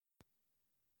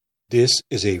This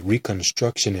is a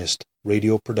Reconstructionist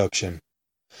radio production.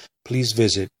 Please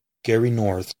visit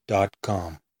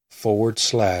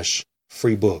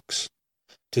GaryNorth.com/free books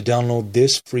to download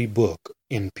this free book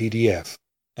in PDF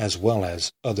as well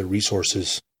as other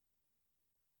resources.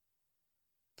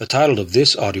 The title of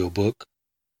this audiobook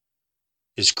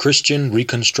is Christian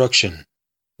Reconstruction: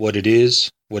 What It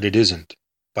Is, What It Isn't,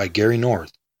 by Gary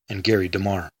North and Gary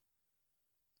DeMar.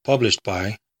 Published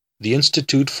by the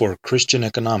Institute for Christian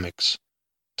Economics,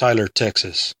 Tyler,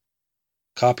 Texas.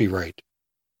 Copyright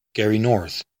Gary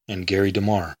North and Gary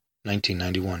DeMar,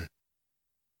 1991.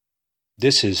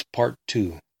 This is Part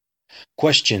 2.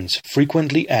 Questions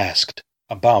Frequently Asked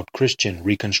About Christian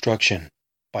Reconstruction,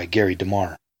 by Gary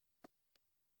DeMar.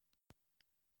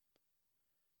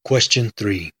 Question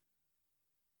 3.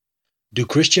 Do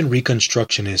Christian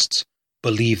Reconstructionists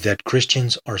believe that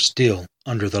Christians are still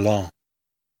under the law?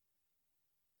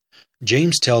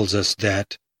 James tells us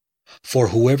that, "For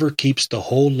whoever keeps the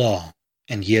whole law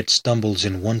and yet stumbles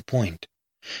in one point,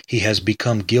 he has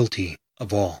become guilty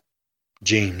of all."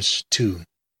 James 2,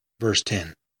 verse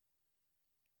 10.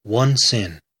 One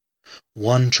sin,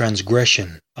 one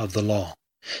transgression of the law,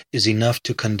 is enough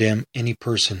to condemn any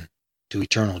person to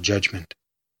eternal judgment.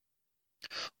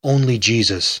 Only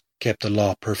Jesus kept the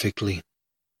law perfectly.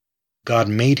 God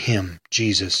made him,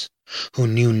 Jesus, who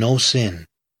knew no sin,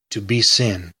 to be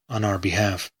sin on our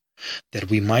behalf, that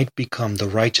we might become the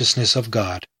righteousness of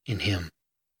God in him.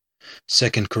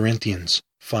 2 Corinthians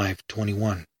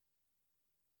 5:21.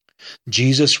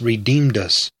 Jesus redeemed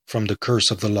us from the curse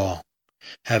of the law,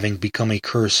 having become a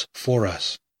curse for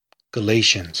us.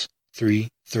 Galatians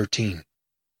 3:13.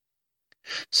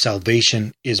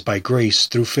 Salvation is by grace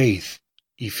through faith.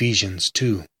 Ephesians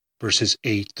 2, verses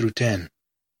 8 through 10.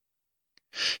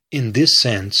 In this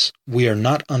sense, we are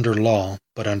not under law,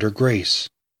 but under grace.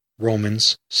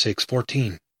 Romans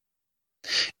 6:14.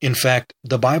 In fact,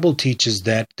 the Bible teaches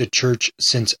that the church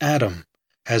since Adam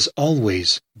has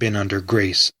always been under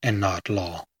grace and not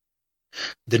law.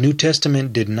 The New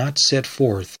Testament did not set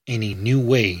forth any new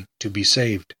way to be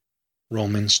saved.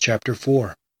 Romans chapter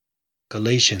 4.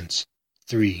 Galatians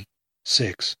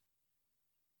 3:6.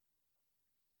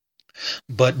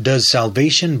 But does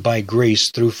salvation by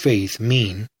grace through faith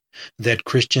mean that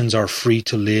Christians are free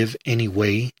to live any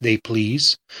way they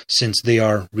please, since they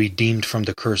are redeemed from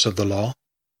the curse of the law?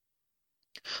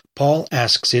 Paul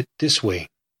asks it this way: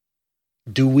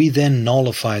 do we then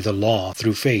nullify the law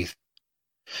through faith?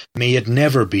 May it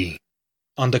never be.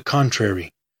 On the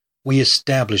contrary, we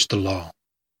establish the law.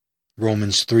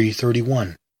 Romans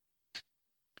 3:31.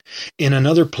 In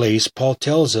another place, Paul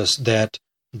tells us that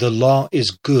the law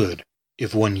is good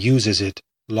if one uses it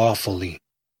lawfully.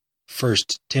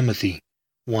 1 Timothy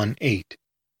 1:8.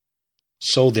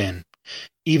 So then,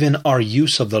 even our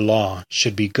use of the law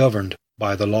should be governed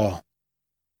by the law.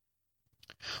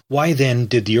 Why then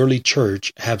did the early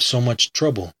church have so much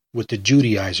trouble with the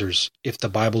Judaizers if the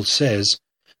Bible says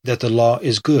that the law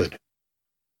is good?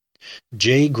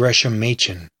 J. Gresham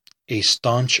Machen, a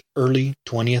staunch early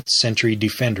 20th century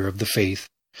defender of the faith,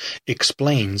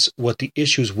 explains what the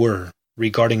issues were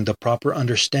regarding the proper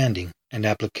understanding and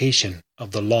application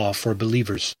of the law for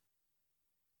believers.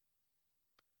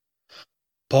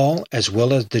 Paul, as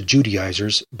well as the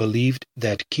Judaizers, believed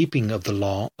that keeping of the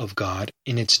law of God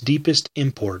in its deepest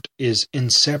import is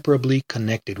inseparably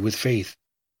connected with faith.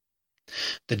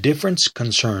 The difference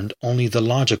concerned only the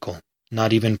logical,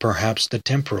 not even perhaps the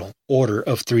temporal, order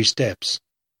of 3 steps.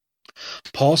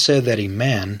 Paul said that a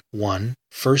man, 1,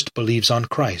 first believes on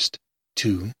Christ,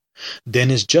 2, then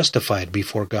is justified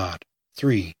before God,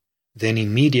 3, then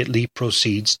immediately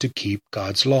proceeds to keep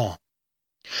God's law.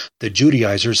 The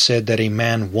Judaizers said that a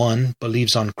man, 1,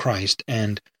 believes on Christ,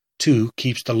 and 2,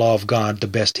 keeps the law of God the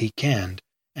best he can,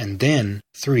 and then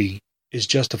 3, is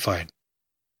justified.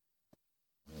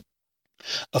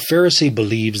 A Pharisee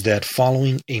believes that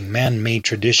following a man-made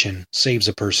tradition saves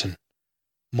a person.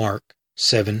 Mark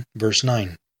 7, verse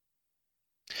 9.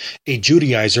 A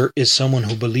Judaizer is someone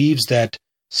who believes that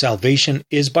salvation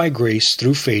is by grace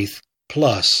through faith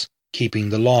plus keeping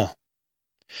the law.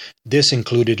 This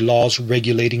included laws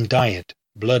regulating diet,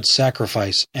 blood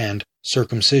sacrifice, and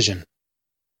circumcision.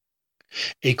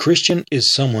 A Christian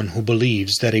is someone who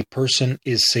believes that a person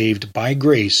is saved by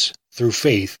grace through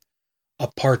faith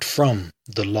apart from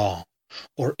the law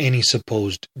or any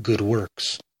supposed good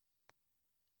works.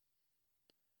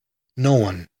 No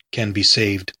one can be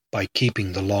saved by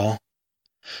keeping the law.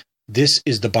 This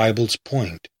is the Bible's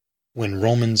point when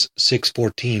Romans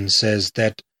 6:14 says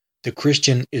that the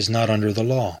Christian is not under the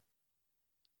law.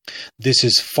 This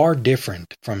is far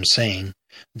different from saying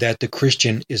that the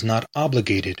Christian is not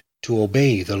obligated to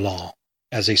obey the law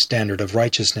as a standard of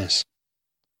righteousness.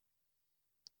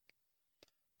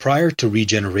 Prior to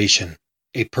regeneration,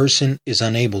 a person is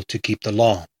unable to keep the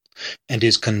law and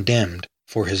is condemned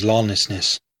for his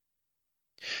lawlessness.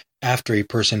 After a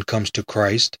person comes to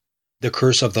Christ, the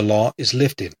curse of the law is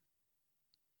lifted.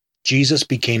 Jesus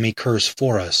became a curse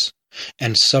for us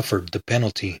and suffered the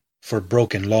penalty for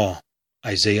broken law,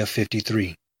 Isaiah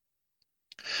 53.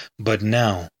 But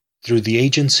now, through the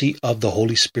agency of the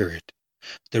Holy Spirit,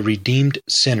 the redeemed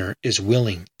sinner is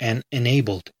willing and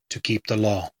enabled to keep the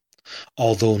law,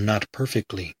 although not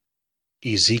perfectly.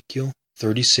 Ezekiel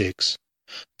 36,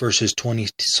 verses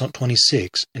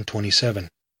 26 and 27.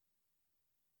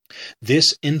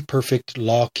 This imperfect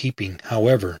law-keeping,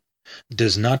 however,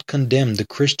 does not condemn the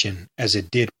Christian as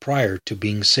it did prior to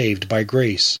being saved by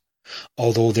grace,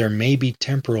 although there may be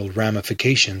temporal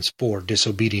ramifications for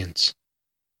disobedience.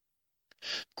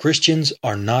 Christians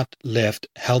are not left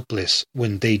helpless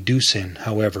when they do sin,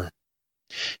 however.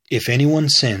 If anyone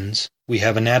sins, we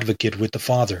have an advocate with the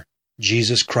Father,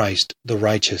 Jesus Christ the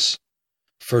righteous.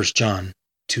 1 John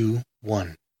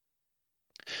 2:1.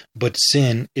 But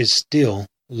sin is still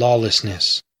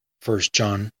lawlessness. 1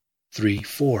 John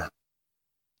 3:4.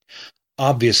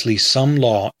 Obviously, some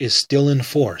law is still in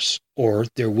force, or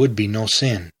there would be no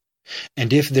sin.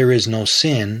 And if there is no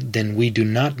sin, then we do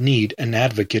not need an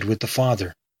advocate with the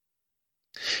Father.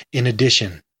 In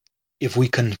addition, if we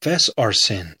confess our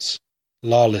sins,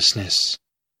 lawlessness,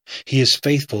 He is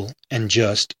faithful and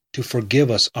just to forgive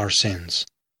us our sins,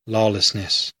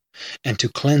 lawlessness, and to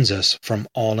cleanse us from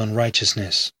all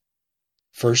unrighteousness.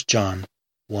 1 John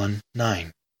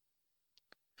 1:9.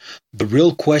 The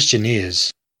real question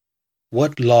is,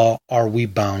 what law are we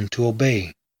bound to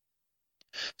obey?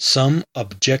 Some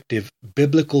objective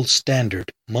biblical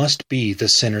standard must be the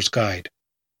sinner's guide.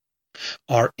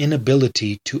 Our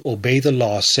inability to obey the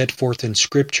law set forth in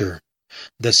Scripture,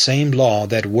 the same law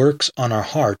that works on our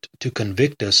heart to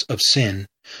convict us of sin,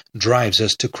 drives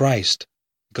us to Christ.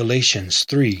 Galatians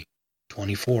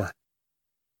 3:24.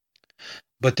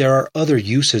 But there are other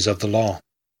uses of the law.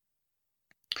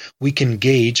 We can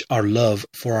gauge our love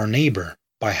for our neighbor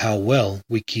by how well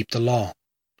we keep the law.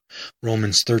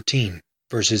 Romans 13,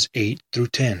 verses 8 through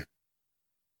 10.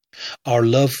 Our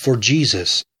love for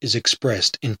Jesus is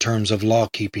expressed in terms of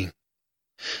law-keeping.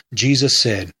 Jesus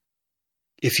said,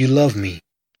 "If you love me,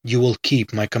 you will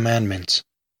keep my commandments."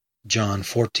 John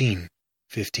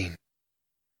 14:15.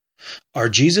 Are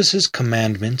Jesus'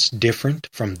 commandments different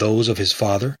from those of his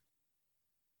Father?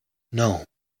 No.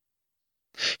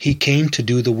 He came to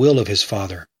do the will of his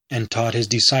Father and taught his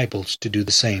disciples to do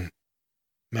the same.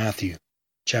 Matthew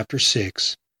chapter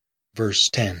 6, verse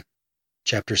 10,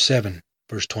 chapter 7,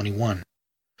 verse 21,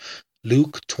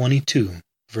 Luke 22,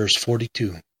 verse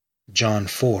 42, John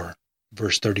 4,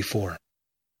 verse 34.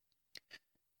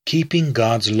 Keeping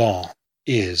God's law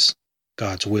is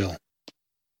God's will.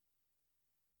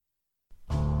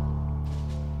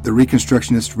 The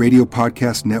Reconstructionist Radio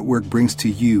Podcast Network brings to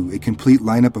you a complete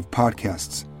lineup of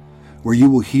podcasts where you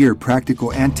will hear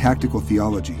practical and tactical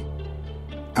theology.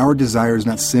 Our desire is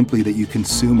not simply that you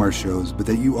consume our shows, but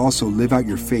that you also live out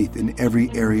your faith in every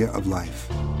area of life.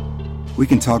 We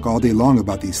can talk all day long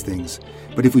about these things,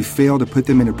 but if we fail to put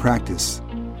them into practice,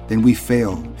 then we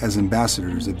fail as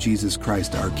ambassadors of Jesus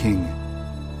Christ, our King.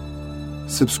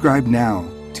 Subscribe now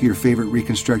to your favorite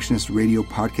Reconstructionist Radio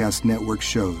Podcast Network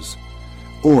shows,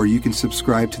 or you can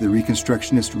subscribe to the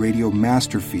Reconstructionist Radio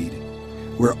Master Feed,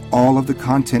 where all of the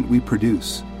content we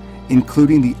produce,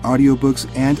 including the audiobooks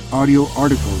and audio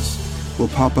articles, will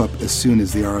pop up as soon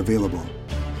as they are available.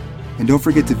 And don't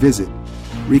forget to visit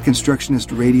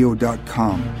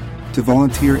ReconstructionistRadio.com to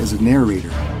volunteer as a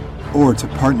narrator or to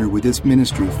partner with this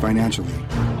ministry financially.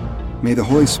 May the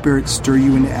Holy Spirit stir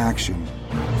you into action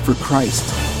for Christ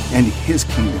and His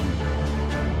kingdom.